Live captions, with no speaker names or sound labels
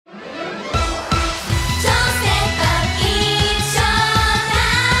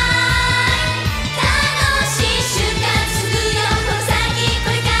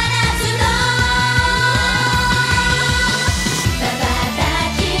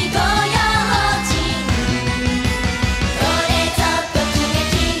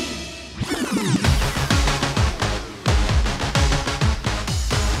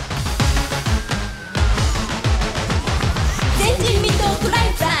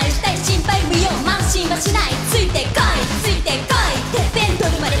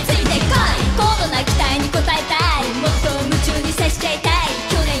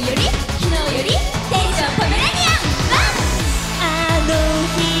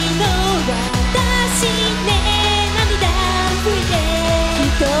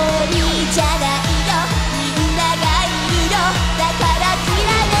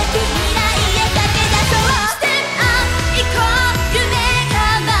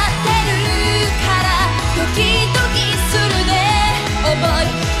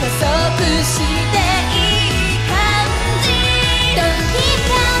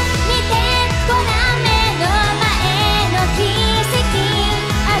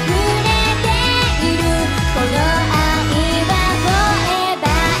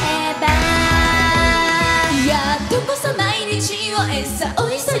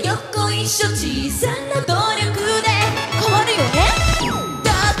緒小さな努力で変わるよね。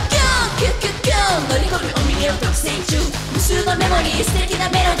特許キュッキュッキュッ乗り越えるお見を特製中、無数のメモリー素敵な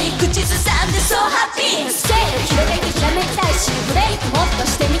メロディー口ずさんで So happy スケール広げてひらめきたいし、ブレイクもっと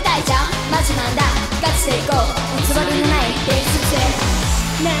してみたいじゃん。マジなんだガチでいこう、偽りのない伝説へ。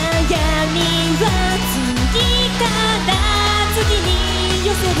悩みは次から次に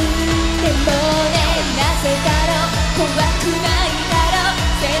寄せる。でもね、なぜだろう、怖くないだろ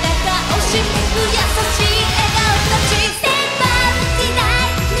う、背中押し引く優しい笑顔たち。ステップアップ時代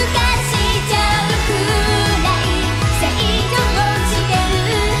抜かしちゃうくらい成長してる。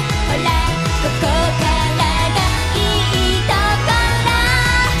ほらここからがいいところ。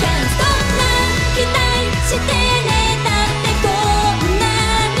キャンストな期待してね、だってこんな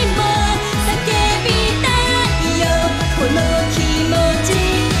にも叫びたいよ、この気持ち。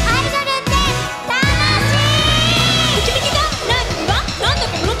アイドルって楽しい。ときめきがない時はなんだ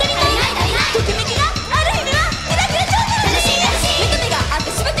か物足りない。ときめきがある日にはキラキラ超楽しい。目と目があって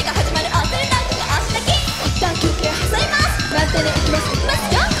全てが始まる。あふれたこの足だけ一旦休憩挟みます。待ってね、いきますいきます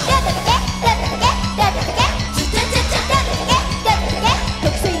よ。やっただけやっただけやっただけずっちゃちゃちゃやっただけやっただけ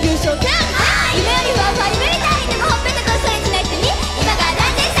独占優勝キャンプ。夢よりふわふわになりたい。でもほっぺたとそれしない人に今が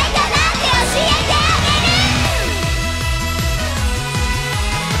何年生かなって教えてあげる。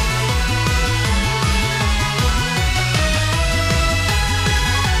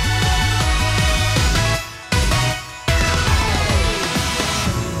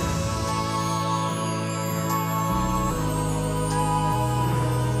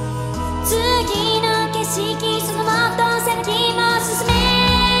次の景色そのもっと先も進め。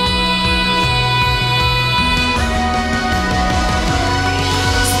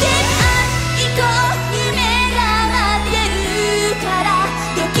ステップアップ行こう、夢が待ってるから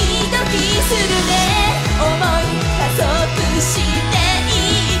ドキドキするね。思い加速してい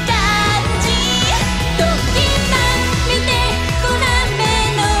い感じ。ドキマ見てごらん、目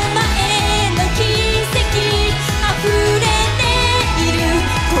の前の奇跡溢れている。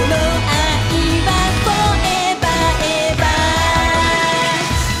この愛はforever ever。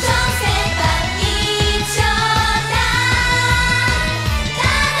超ステップアップイッツショータイム。楽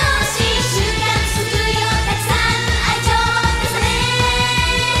しい瞬間つづくよ、たくさん愛情重ね。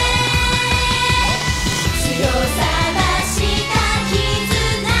強さ増した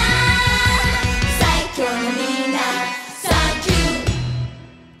絆、最強のみんな Thank you。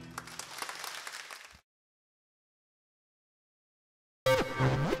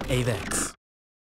 AVEX